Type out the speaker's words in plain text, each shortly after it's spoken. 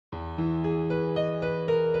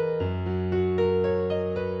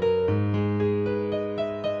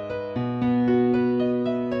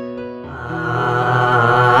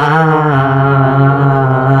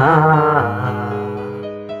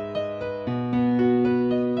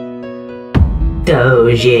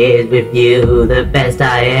Those years with you, the best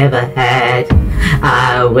I ever had.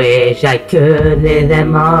 I wish I could live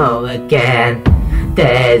them all again.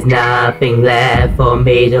 There's nothing left for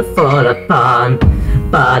me to fall upon,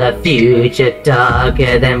 but a future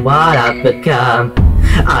darker than what I've become.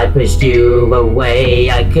 I pushed you away,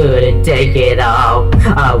 I couldn't take it all.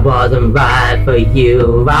 I wasn't right for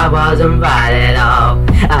you, I wasn't right at all.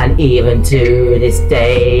 And even to this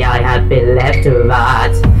day I have been left to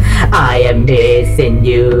rot. I am missing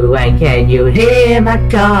you, and can you hear my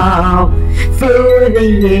call? Through the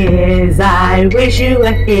years I wish you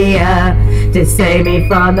were here to save me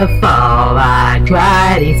from the fall. I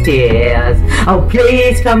cry these tears. Oh,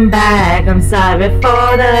 please come back, I'm sorry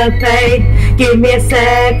for the pain. Give me a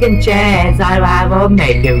second chance, I will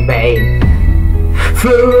make it rain.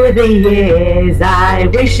 Through the years I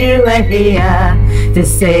wish you were here to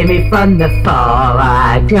save me from the fall.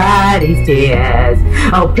 I cry these tears.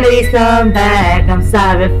 Oh, please come back, I'm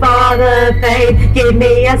sorry for the pain. Give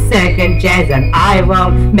me a second chance and I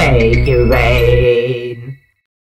will make it rain.